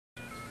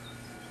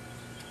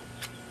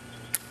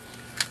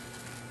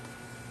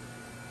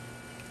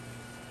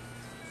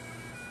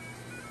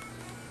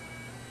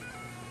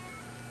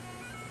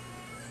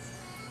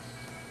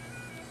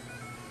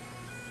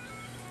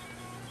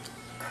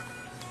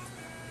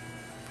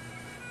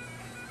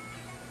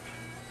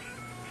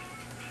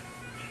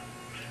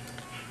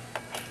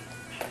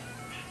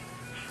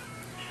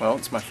Well,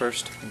 it's my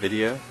first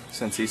video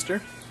since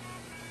Easter,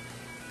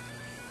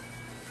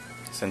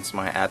 since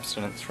my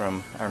abstinence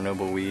from our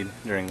noble weed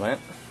during Lent,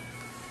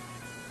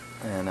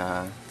 and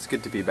it's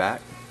good to be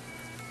back.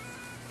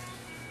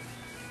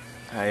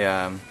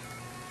 I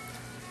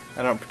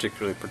don't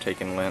particularly partake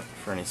in Lent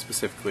for any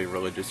specifically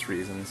religious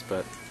reasons,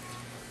 but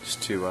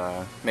just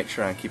to make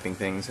sure I'm keeping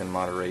things in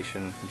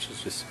moderation, which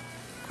is just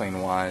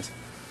plain wise.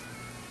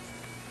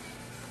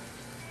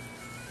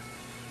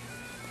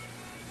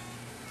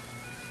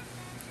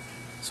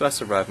 So I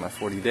survived my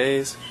 40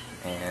 days,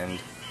 and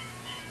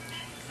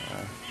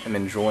I'm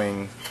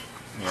enjoying,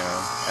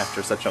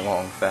 after such a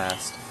long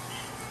fast,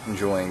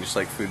 enjoying just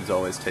like foods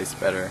always taste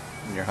better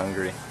when you're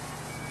hungry.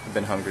 I've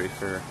been hungry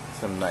for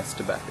some nice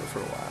tobacco for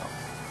a while.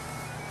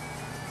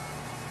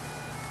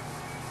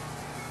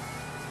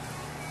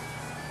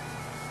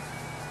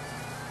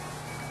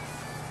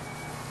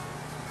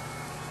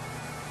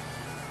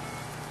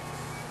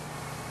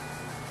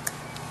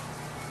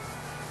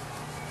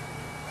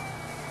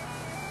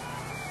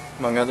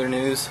 Among other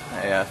news,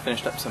 I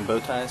finished up some bow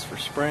ties for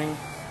spring.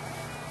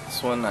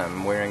 This one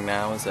I'm wearing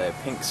now is a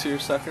pink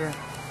seersucker.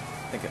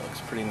 I think it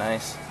looks pretty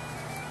nice.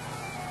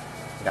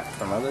 I got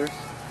some others.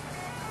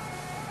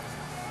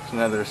 It's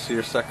another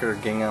seersucker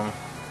gingham,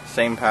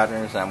 same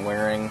pattern as I'm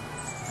wearing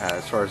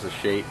as far as the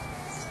shape.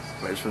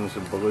 This one's a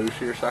blue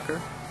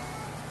seersucker.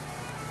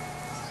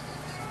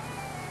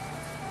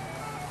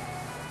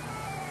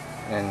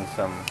 And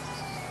some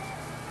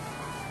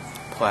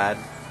plaid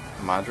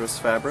madras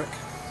fabric.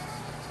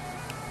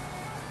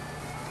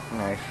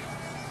 Nice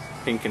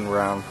pink and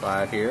brown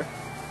plaid here.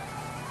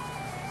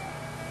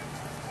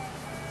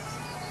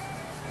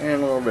 And a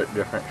little bit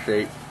different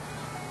shape.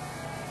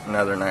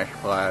 Another nice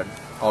plaid.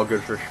 All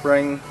good for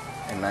spring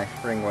and nice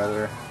spring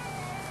weather,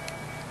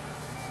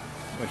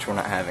 which we're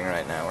not having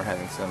right now. We're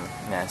having some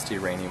nasty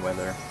rainy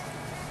weather.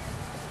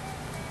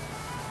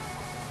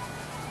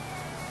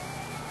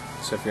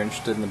 So if you're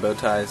interested in the bow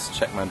ties,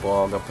 check my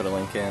blog. I'll put a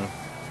link in.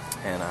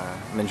 And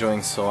I'm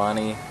enjoying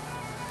Solani,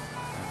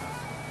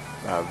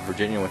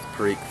 Virginia with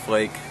Perique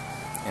Flake,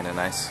 and a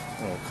nice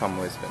little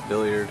Comoys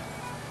billiard.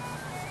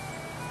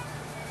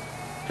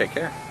 Take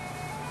care.